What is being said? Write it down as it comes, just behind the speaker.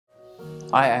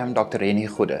I am Dr. Renie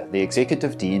Goede, the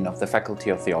Executive Dean of the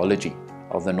Faculty of Theology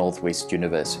of the Northwest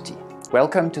University.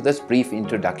 Welcome to this brief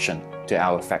introduction to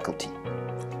our faculty.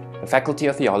 The Faculty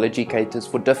of Theology caters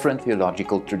for different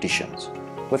theological traditions,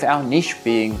 with our niche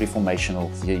being Reformational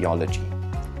theology.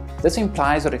 This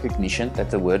implies a recognition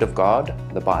that the Word of God,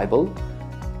 the Bible,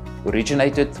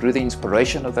 originated through the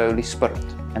inspiration of the Holy Spirit,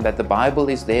 and that the Bible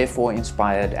is therefore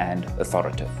inspired and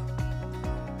authoritative.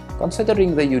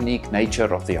 Considering the unique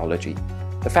nature of theology,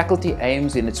 the faculty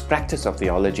aims in its practice of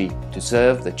theology to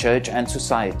serve the church and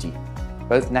society,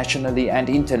 both nationally and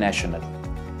internationally,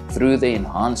 through the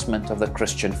enhancement of the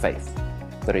Christian faith,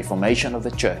 the reformation of the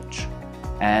church,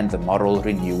 and the moral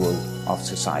renewal of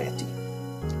society.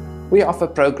 We offer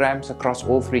programs across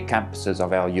all three campuses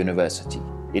of our university,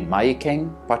 in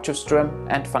Mahikeng, Potchefstroom,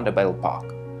 and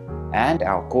Vanderbijlpark, and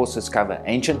our courses cover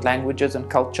ancient languages and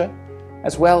culture,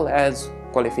 as well as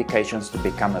qualifications to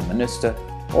become a minister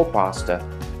or pastor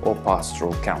or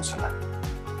pastoral counselor.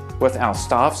 With our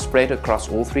staff spread across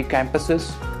all three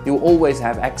campuses, you always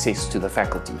have access to the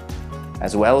faculty,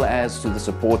 as well as to the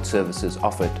support services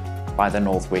offered by the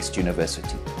Northwest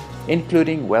University,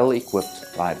 including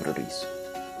well-equipped libraries.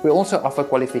 We also offer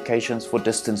qualifications for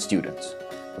distance students,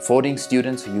 affording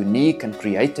students a unique and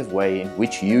creative way in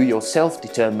which you yourself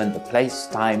determine the place,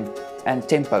 time, and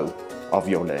tempo of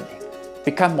your learning.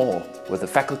 Become more with the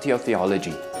Faculty of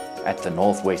Theology at the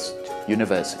Northwest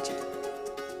University.